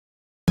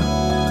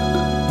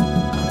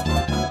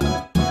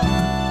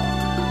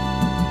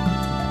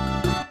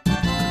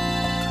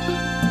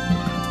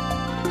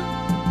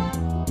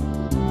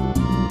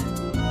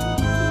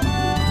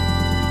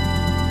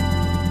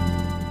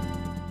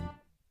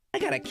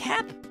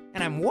cap,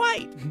 and I'm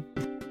white.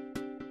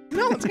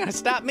 No one's gonna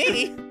stop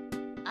me.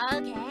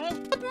 Okay.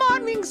 Good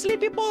morning,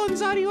 sleepy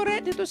bones. Are you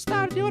ready to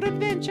start your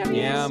adventure?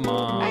 Yeah,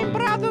 Mom. I'm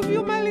proud of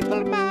you, my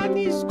little man.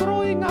 He's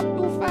growing up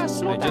too fast.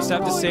 Slow I down just have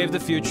to growing. save the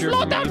future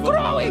Slow from down evil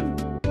growing.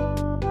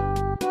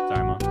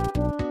 Sorry, Mom.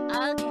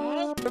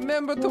 Okay.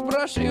 Remember to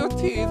brush your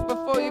teeth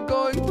before you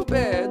go into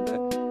bed.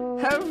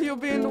 Have you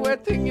been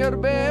wetting your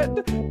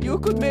bed? You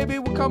could maybe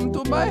come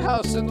to my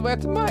house and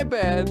wet my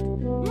bed.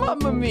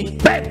 Mamma mia.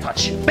 Bad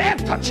touch!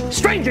 Bad touch!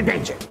 Stranger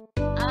danger!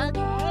 Okay.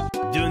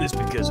 I'm doing this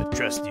because I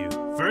trust you.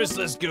 First,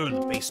 let's go to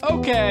the basement.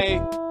 Okay.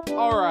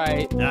 All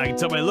right. Now I can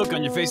tell by the look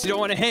on your face you don't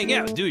want to hang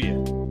out, do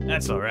you?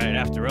 That's all right.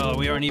 After all,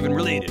 we aren't even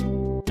related.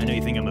 I know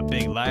you think I'm a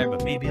big liar,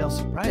 but maybe I'll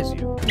surprise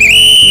you.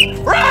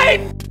 Right!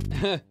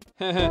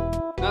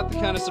 Not the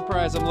kind of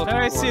surprise I'm looking for. All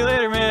right, see you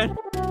later, man.